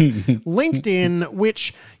on LinkedIn,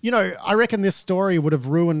 which, I reckon this story would have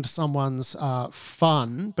ruined someone's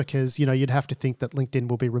fun because, you'd have to think that LinkedIn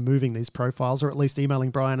will be removing these profiles or at least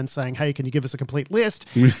emailing Brian and saying, hey, can you give us a complete list?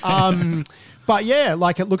 But yeah,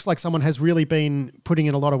 it looks like someone has really been putting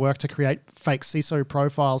in a lot of work to create fake CISO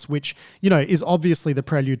profiles, which, is obviously the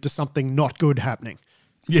prelude to something not good happening.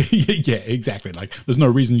 Yeah, exactly. Like, there's no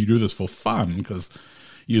reason you do this for fun because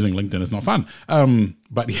using LinkedIn is not fun.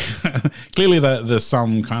 But yeah, clearly there's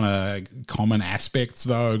some kind of common aspects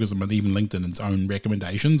though, because even LinkedIn's own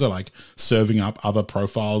recommendations are like serving up other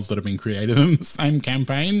profiles that have been created in the same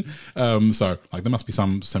campaign. So there must be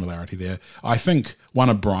some similarity there. I think one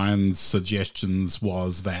of Brian's suggestions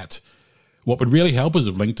was that what would really help is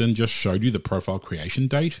if LinkedIn just showed you the profile creation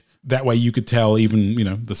date. That way you could tell even,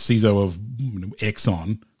 the CISO of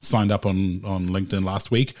Exxon signed up on LinkedIn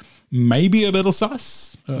last week. Maybe a little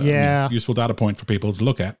sus. Useful data point for people to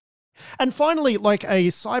look at. And finally, a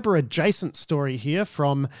cyber adjacent story here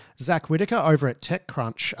from Zach Whitaker over at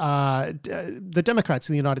TechCrunch. The Democrats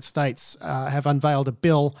in the United States have unveiled a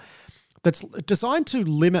bill that's designed to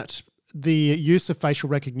limit the use of facial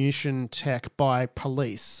recognition tech by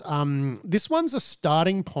police. This one's a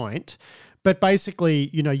starting point, but basically,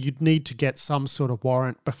 you'd need to get some sort of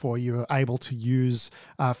warrant before you're able to use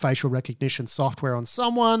facial recognition software on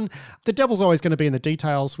someone. The devil's always going to be in the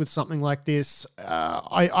details with something like this.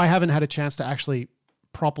 I haven't had a chance to actually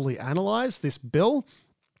properly analyze this bill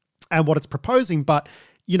and what it's proposing, but,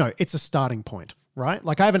 it's a starting point. Right?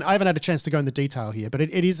 I haven't had a chance to go in the detail here, but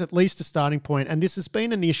it is at least a starting point. And this has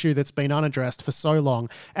been an issue that's been unaddressed for so long.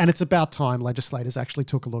 And it's about time legislators actually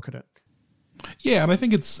took a look at it. Yeah, and I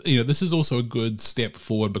think it's, this is also a good step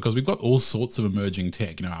forward because we've got all sorts of emerging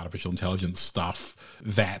tech, artificial intelligence stuff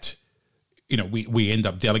that, we end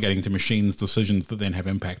up delegating to machines decisions that then have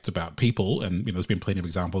impacts about people. And, there's been plenty of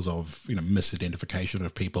examples of, misidentification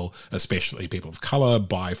of people, especially people of color,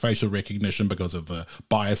 by facial recognition because of the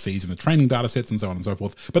biases in the training data sets and so on and so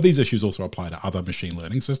forth. But these issues also apply to other machine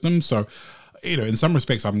learning systems. So, in some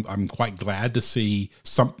respects, I'm quite glad to see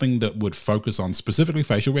something that would focus on specifically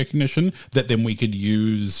facial recognition that then we could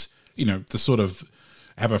use, to sort of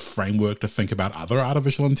have a framework to think about other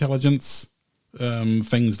artificial intelligence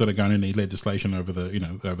things that are going to need legislation over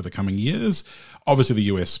the coming years. Obviously, the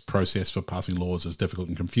US process for passing laws is difficult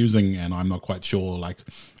and confusing, and I'm not quite sure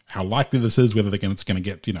how likely this is, whether it's going to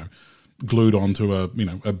get glued onto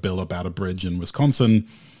a bill about a bridge in Wisconsin.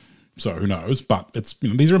 So who knows? But it's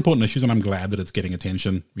these are important issues, and I'm glad that it's getting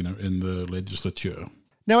attention in the legislature.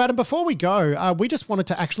 Now, Adam, before we go, we just wanted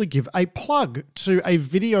to actually give a plug to a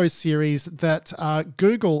video series that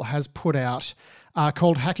Google has put out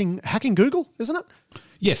called Hacking Google, isn't it?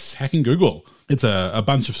 Yes, Hacking Google. It's a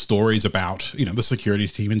bunch of stories about, the security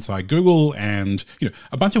team inside Google and,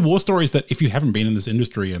 a bunch of war stories that if you haven't been in this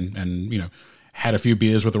industry and had a few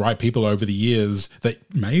beers with the right people over the years that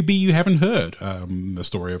maybe you haven't heard. The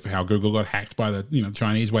story of how Google got hacked by the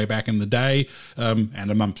Chinese way back in the day, and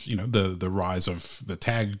amongst the rise of the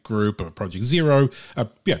tag group of Project Zero.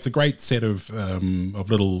 It's a great set of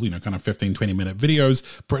little kind of 15-20 minute videos.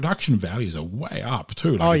 Production values are way up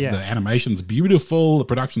too. The animation's beautiful, the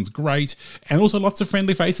production's great, and also lots of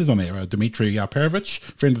friendly faces on there. Dmitry Perovich,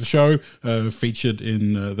 friend of the show, featured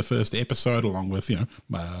in the first episode along with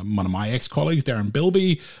one of my ex-colleagues, Darren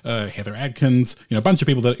Bilby, Heather Adkins, a bunch of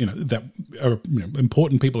people that that are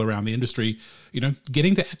important people around the industry,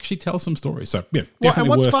 getting to actually tell some stories. So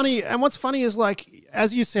definitely and what's funny is,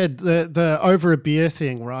 as you said, the over a beer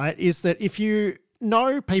thing, right? Is that if you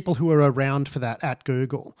know people who are around for that at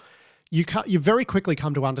Google, you very quickly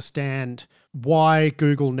come to understand why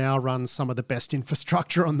Google now runs some of the best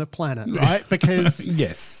infrastructure on the planet, right? Because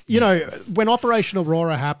yes, when Operation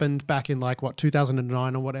Aurora happened back in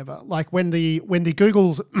 2009 or whatever, when the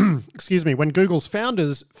Google's when Google's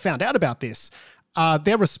founders found out about this,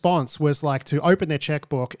 their response was to open their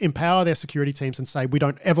checkbook, empower their security teams, and say, we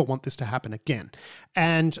don't ever want this to happen again.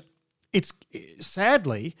 And it's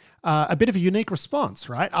sadly a bit of a unique response,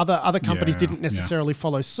 right? Other companies didn't necessarily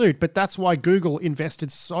follow suit, but that's why Google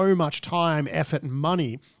invested so much time, effort, and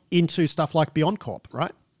money into stuff like BeyondCorp,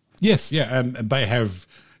 right? Yes, and they have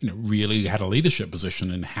really had a leadership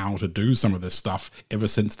position in how to do some of this stuff ever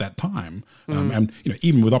since that time. And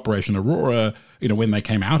even with Operation Aurora, when they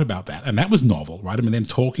came out about that, and that was novel, right? I mean, them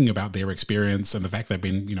talking about their experience and the fact they've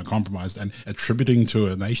been, compromised and attributing to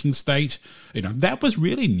a nation state, that was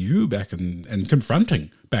really new back and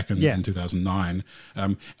confronting back in 2009.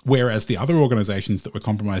 Whereas the other organizations that were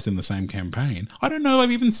compromised in the same campaign, I don't know,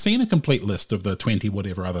 I've even seen a complete list of the 20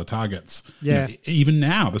 whatever other targets, even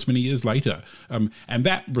now, this many years later. And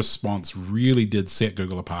that response really did set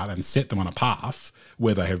Google apart and set them on a path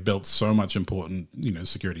where they have built so much important,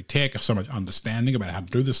 security tech, so much understanding about how to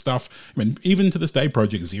do this stuff. I mean, even to this day,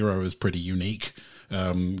 Project Zero is pretty unique.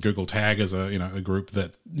 Google Tag is a group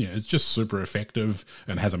that is just super effective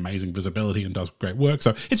and has amazing visibility and does great work.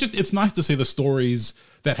 So it's nice to see the stories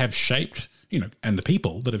that have shaped, and the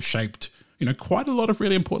people that have shaped, quite a lot of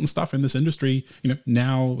really important stuff in this industry,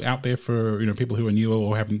 now out there for, people who are new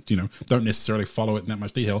or haven't, don't necessarily follow it in that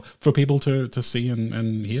much detail, for people to see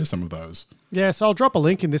and hear some of those. Yeah, so I'll drop a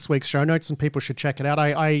link in this week's show notes and people should check it out.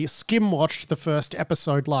 I skim-watched the first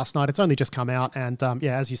episode last night. It's only just come out and,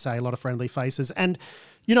 as you say, a lot of friendly faces. And,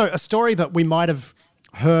 a story that we might have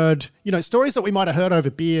heard, stories that we might have heard over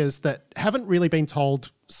beers that haven't really been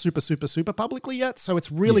told super publicly yet. So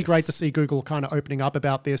it's really great to see Google kind of opening up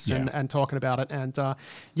about this and talking about it. And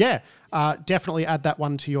definitely add that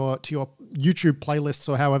one to your YouTube playlists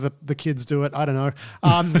or however the kids do it. I don't know.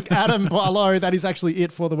 Adam Boileau, that is actually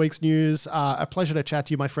it for the week's news. A pleasure to chat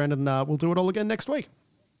to you, my friend, and we'll do it all again next week.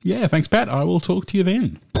 Yeah, thanks, Pat. I will talk to you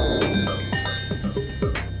then.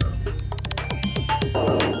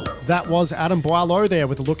 That was Adam Boileau there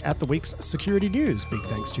with a look at the week's security news. Big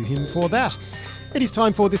thanks to him for that. It is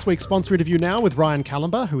time for this week's sponsor interview now with Ryan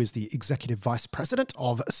Callenber, who is the Executive Vice President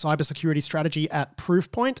of Cybersecurity Strategy at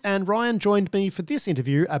Proofpoint. And Ryan joined me for this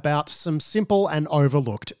interview about some simple and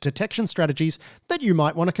overlooked detection strategies that you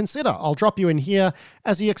might want to consider. I'll drop you in here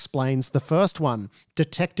as he explains the first one,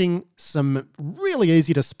 detecting some really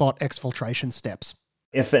easy to spot exfiltration steps.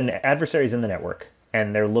 If an adversary is in the network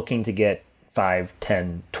and they're looking to get 5,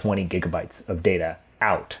 10, 20 gigabytes of data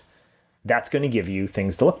out, that's going to give you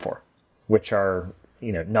things to look for, which are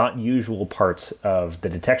not usual parts of the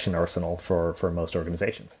detection arsenal for most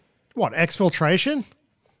organizations. What, exfiltration?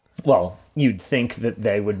 Well, you'd think that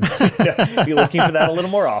they would be looking for that a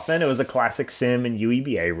little more often. It was a classic SIM and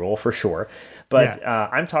UEBA rule for sure. But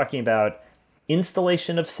I'm talking about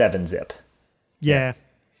installation of 7-zip. Yeah.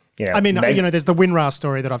 I mean, there's the WinRAR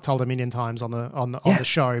story that I've told a million times on the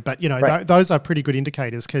show, but those are pretty good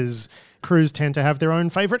indicators because crews tend to have their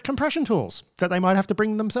own favorite compression tools that they might have to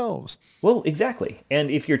bring themselves. Well, exactly.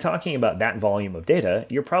 And if you're talking about that volume of data,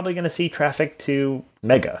 you're probably going to see traffic to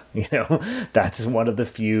Mega. That's one of the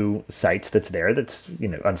few sites that's there that's,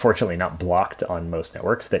 unfortunately not blocked on most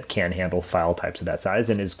networks that can handle file types of that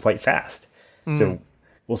size and is quite fast. So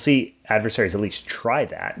we'll see adversaries at least try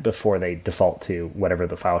that before they default to whatever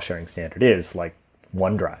the file sharing standard is, like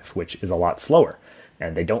OneDrive, which is a lot slower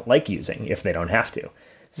and they don't like using if they don't have to.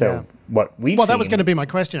 So what we've seen... that was going to be my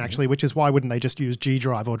question, actually, which is why wouldn't they just use G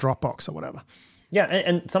Drive or Dropbox or whatever? Yeah,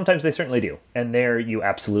 and sometimes they certainly do. And there you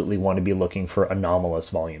absolutely want to be looking for anomalous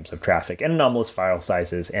volumes of traffic and anomalous file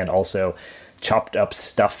sizes and also chopped up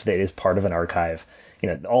stuff that is part of an archive.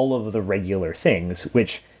 All of the regular things,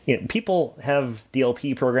 which... people have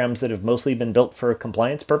DLP programs that have mostly been built for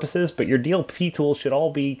compliance purposes, but your DLP tools should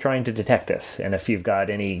all be trying to detect this. And if you've got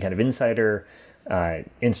any kind of insider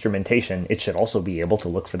instrumentation, it should also be able to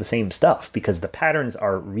look for the same stuff because the patterns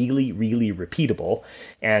are really, really repeatable.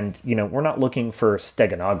 And, we're not looking for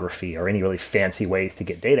steganography or any really fancy ways to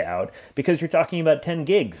get data out because you're talking about 10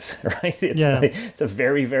 gigs, right? It's a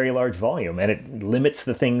very, very large volume and it limits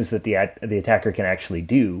the things that the attacker can actually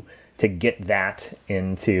do to get that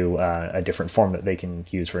into a different form that they can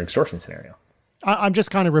use for an extortion scenario. I'm just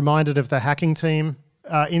kind of reminded of the hacking team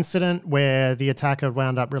incident where the attacker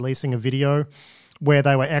wound up releasing a video where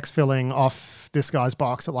they were exfilling off this guy's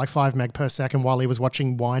box at like 5 meg per second while he was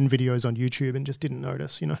watching wine videos on YouTube and just didn't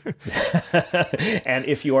notice, And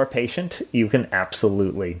if you are patient, you can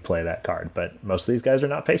absolutely play that card, but most of these guys are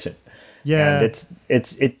not patient. Yeah, and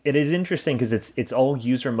it is interesting because it's all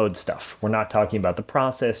user mode stuff. We're not talking about the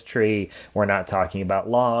process tree. We're not talking about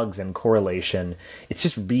logs and correlation. It's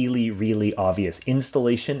just really, really obvious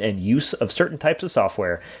installation and use of certain types of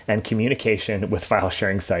software and communication with file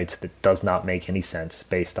sharing sites that does not make any sense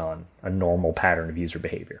based on a normal pattern of user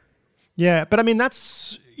behavior. Yeah, but I mean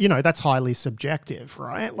that's highly subjective,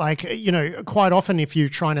 right? Like quite often if you're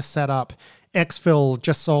trying to set up exfil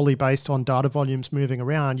just solely based on data volumes moving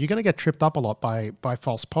around, you're going to get tripped up a lot by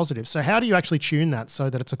false positives. So how do you actually tune that so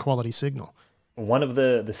that it's a quality signal? One of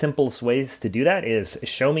the simplest ways to do that is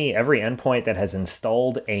show me every endpoint that has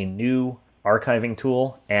installed a new archiving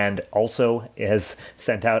tool and also has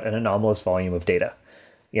sent out an anomalous volume of data.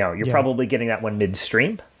 You're probably getting that one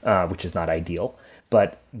midstream, which is not ideal,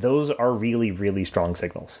 but those are really, really strong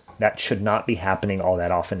signals. That should not be happening all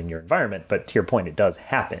that often in your environment, but to your point, it does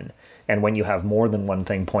happen. And when you have more than one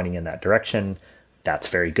thing pointing in that direction, that's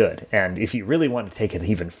very good. And if you really want to take it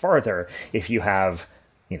even farther, if you have,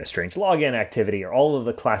 strange login activity or all of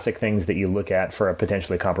the classic things that you look at for a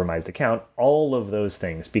potentially compromised account, all of those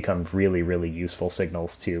things become really, really useful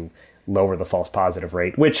signals to lower the false positive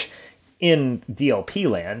rate, which in DLP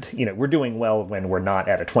land, we're doing well when we're not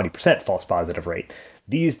at a 20% false positive rate.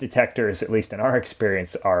 These detectors, at least in our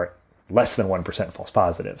experience, are less than 1% false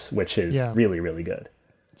positives, which is really, really good.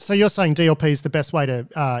 So you're saying DLP is the best way to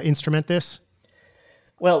instrument this?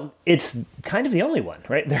 Well, it's kind of the only one,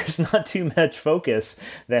 right? There's not too much focus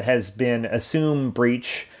that has been assume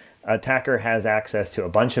breach. Attacker has access to a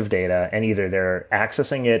bunch of data, and either they're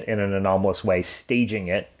accessing it in an anomalous way, staging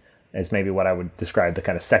it, as maybe what I would describe the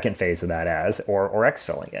kind of second phase of that as, or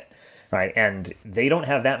exfilling it, right? And they don't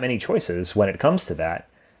have that many choices when it comes to that.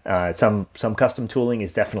 Some custom tooling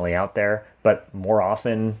is definitely out there, but more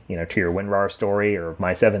often, to your WinRAR story or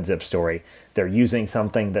my 7-zip story, they're using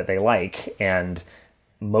something that they like, and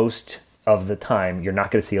most of the time, you're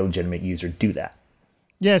not going to see a legitimate user do that.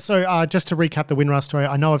 Yeah, so just to recap the WinRAR story,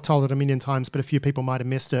 I know I've told it a million times, but a few people might have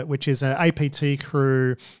missed it, which is an APT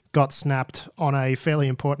crew got snapped on a fairly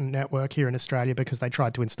important network here in Australia because they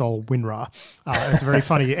tried to install WinRAR. It's a very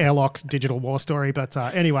funny airlock digital war story, but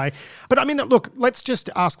anyway. But I mean, look, let's just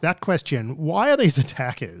ask that question. Why are these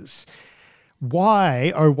attackers...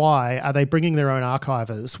 Why are they bringing their own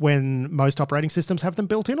archivers when most operating systems have them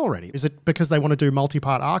built in already? Is it because they want to do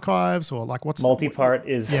multi-part archives or like what's... Multi-part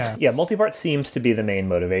is... Yeah, multi-part seems to be the main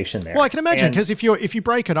motivation there. Well, I can imagine because if you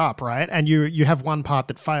break it up, right, and you have one part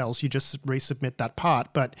that fails, you just resubmit that part.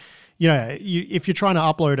 But, if you're trying to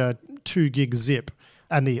upload a 2 gig zip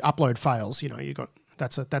and the upload fails,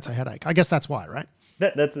 that's a headache. I guess that's why, right?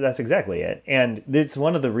 That's exactly it. And it's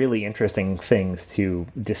one of the really interesting things to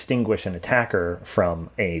distinguish an attacker from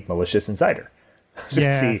a malicious insider, So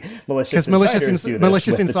Yeah, see, because malicious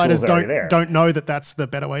insiders don't know that that's the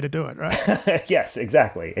better way to do it, right? Yes,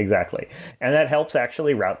 exactly, and that helps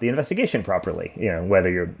actually route the investigation properly.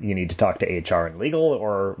 Whether you need to talk to HR and legal,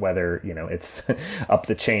 or whether it's up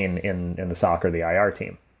the chain in the SOC or the IR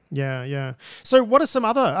team. Yeah. So, what are some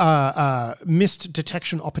other missed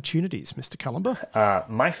detection opportunities, Mr. Cullenber?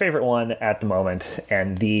 My favorite one at the moment,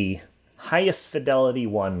 and the highest fidelity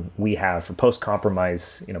one we have for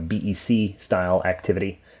post-compromise, BEC style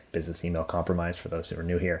activity, business email compromise for those who are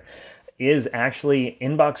new here, is actually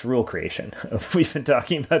inbox rule creation. We've been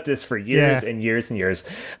talking about this for years and years and years,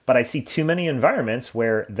 but I see too many environments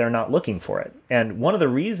where they're not looking for it. And one of the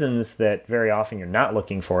reasons that very often you're not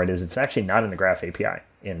looking for it is it's actually not in the Graph API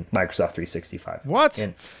in Microsoft 365. What?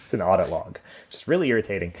 It's an audit log, which is really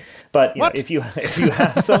irritating. But if you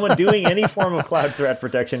have someone doing any form of cloud threat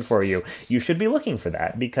protection for you, you should be looking for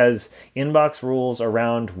that, because inbox rules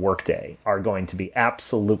around Workday are going to be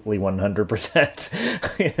absolutely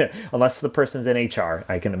 100%. Unless the person's in HR,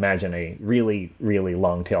 I can imagine a really, really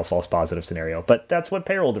long tail false positive scenario. But that's what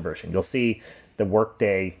payroll diversion. You'll see the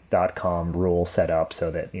workday.com rule set up so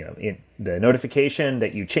that the notification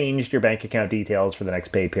that you changed your bank account details for the next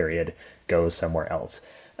pay period goes somewhere else.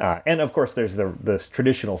 And of course, there's the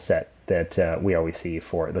traditional set that we always see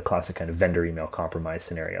for the classic kind of vendor email compromise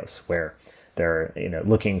scenarios, where they're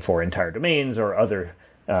looking for entire domains or other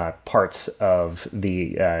parts of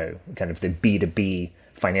the kind of the B2B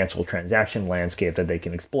financial transaction landscape that they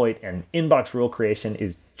can exploit. And inbox rule creation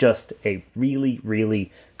is just a really,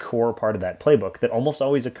 really core part of that playbook that almost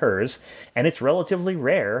always occurs, and it's relatively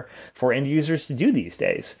rare for end users to do these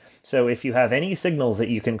days. So if you have any signals that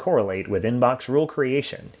you can correlate with inbox rule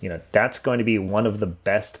creation, that's going to be one of the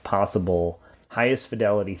best possible, highest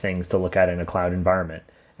fidelity things to look at in a cloud environment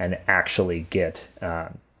and actually get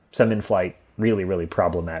some in-flight, really, really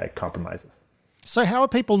problematic compromises. So how are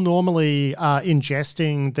people normally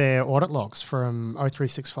ingesting their audit logs from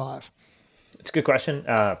O365? It's a good question.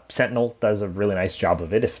 Sentinel does a really nice job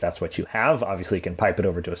of it if that's what you have. Obviously, you can pipe it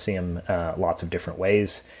over to a SIEM lots of different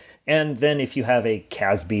ways. And then if you have a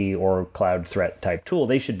CASB or cloud threat type tool,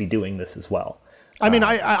 they should be doing this as well. I mean,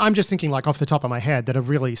 I'm just thinking, like, off the top of my head, that a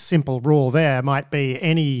really simple rule there might be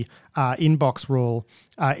any inbox rule,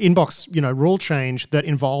 rule change that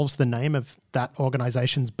involves the name of that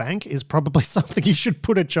organization's bank is probably something you should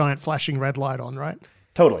put a giant flashing red light on, right?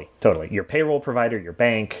 Totally. Your payroll provider, your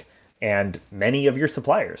bank, and many of your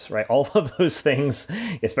suppliers, right? All of those things,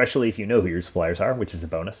 especially if you know who your suppliers are, which is a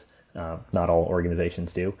bonus. Not all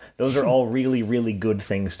organizations do. Those are all really, really good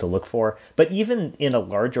things to look for. But even in a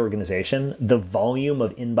large organization, the volume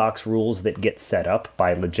of inbox rules that get set up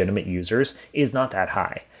by legitimate users is not that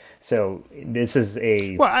high. So this is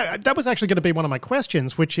a... Well, that was actually going to be one of my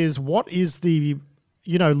questions, which is what is the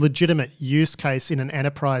legitimate use case in an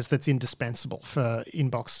enterprise that's indispensable for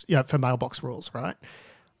for mailbox rules, right?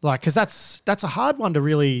 Like, because that's a hard one to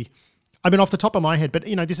really... I mean, off the top of my head, but,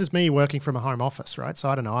 this is me working from a home office, right? So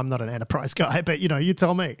I don't know. I'm not an enterprise guy, but, you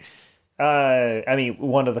tell me.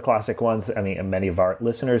 One of the classic ones, many of our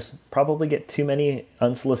listeners probably get too many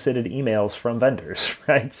unsolicited emails from vendors,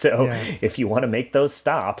 right? So if you want to make those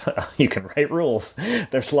stop, you can write rules.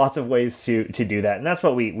 There's lots of ways to do that. And that's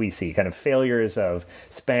what we see. Kind of failures of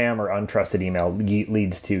spam or untrusted email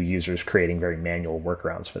leads to users creating very manual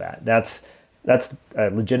workarounds for that. That's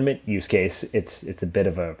a legitimate use case. It's a bit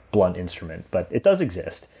of a blunt instrument, but it does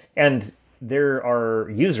exist. And there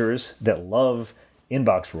are users that love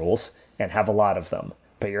inbox rules and have a lot of them,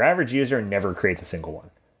 but your average user never creates a single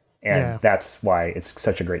one. And that's why it's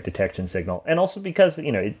such a great detection signal. And also because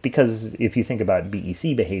if you think about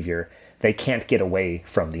BEC behavior, they can't get away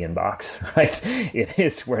from the inbox, right? It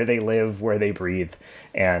is where they live, where they breathe,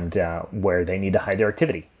 and where they need to hide their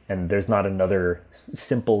activity. And there's not another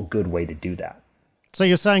simple, good way to do that. So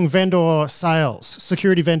you're saying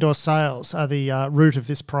security vendor sales are the root of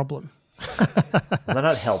this problem? They're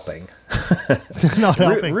not helping. Not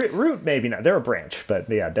helping. Root, maybe not. They're a branch, but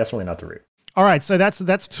definitely not the root. All right, so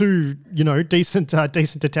that's two, decent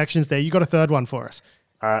detections there. You got a third one for us?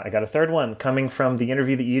 I got a third one coming from the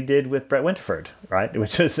interview that you did with Brett Winterford, right?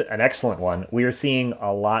 Which was an excellent one. We are seeing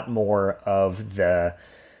a lot more of the...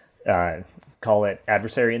 call it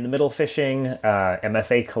adversary in the middle phishing,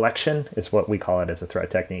 MFA collection is what we call it as a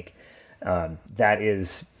threat technique. That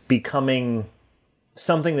is becoming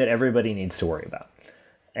something that everybody needs to worry about.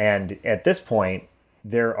 And at this point,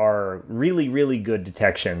 there are really, really good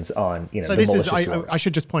detections on, so this is, I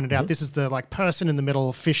should just point it out, this is the person in the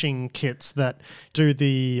middle phishing kits that do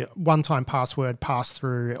the one-time password pass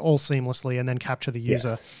through all seamlessly and then capture the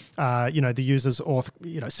user, the user's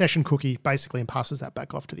session cookie basically, and passes that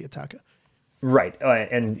back off to the attacker. Right,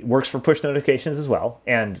 and works for push notifications as well.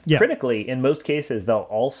 And critically, in most cases, they'll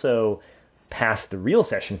also pass the real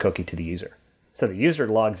session cookie to the user. So the user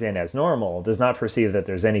logs in as normal, does not perceive that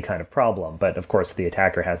there's any kind of problem, but of course the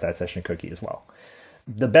attacker has that session cookie as well.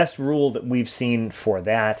 The best rule that we've seen for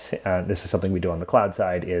that, this is something we do on the cloud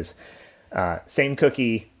side, is same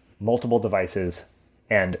cookie, multiple devices,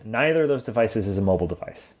 and neither of those devices is a mobile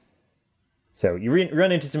device. So you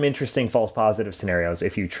run into some interesting false positive scenarios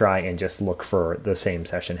if you try and just look for the same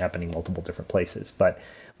session happening multiple different places. But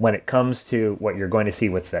when it comes to what you're going to see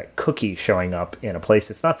with that cookie showing up in a place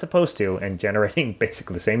it's not supposed to and generating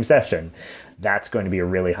basically the same session, that's going to be a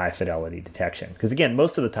really high fidelity detection. Because again,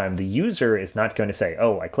 most of the time the user is not going to say,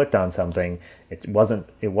 oh, I clicked on something, it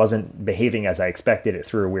wasn't behaving as I expected, it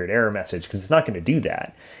threw a weird error message, because it's not going to do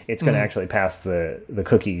that. It's going to actually pass the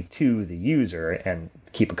cookie to the user and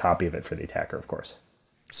keep a copy of it for the attacker, of course.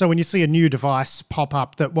 So when you see a new device pop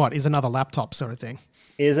up that is another laptop sort of thing?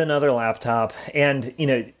 Is another laptop. And,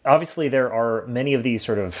 obviously there are many of these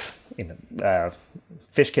sort of,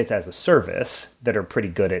 fish kits as a service that are pretty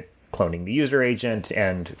good at cloning the user agent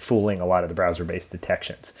and fooling a lot of the browser-based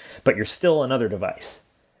detections. But you're still another device.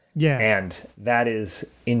 Yeah. And that is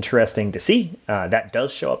interesting to see. That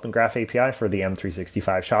does show up in Graph API for the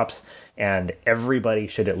M365 shops, and everybody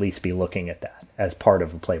should at least be looking at that as part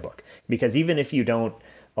of a playbook. Because even if you don't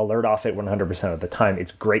alert off it 100% of the time,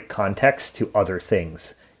 it's great context to other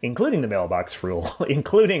things, including the mailbox rule,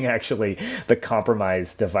 including actually the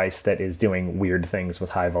compromised device that is doing weird things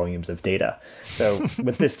with high volumes of data. So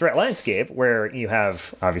with this threat landscape, where you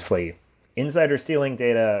have obviously insider stealing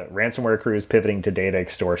data, ransomware crews pivoting to data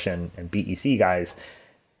extortion, and BEC guys,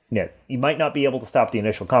 you might not be able to stop the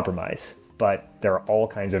initial compromise, but there are all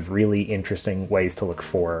kinds of really interesting ways to look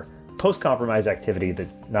for post-compromise activity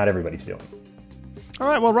that not everybody's doing. All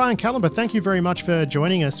right, well, Ryan Callenber, thank you very much for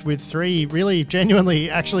joining us with 3 really genuinely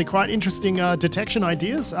actually quite interesting detection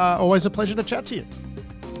ideas. Always a pleasure to chat to you.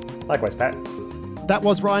 Likewise, Pat. That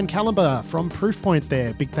was Ryan Callenber from Proofpoint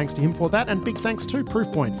there. Big thanks to him for that, and big thanks to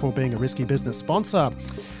Proofpoint for being a Risky Business sponsor.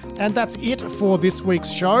 And that's it for this week's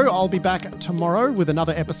show. I'll be back tomorrow with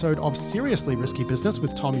another episode of Seriously Risky Business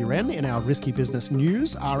with Tommy Wren in our Risky Business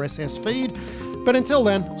News RSS feed. But until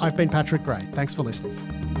then, I've been Patrick Gray. Thanks for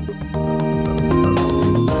listening.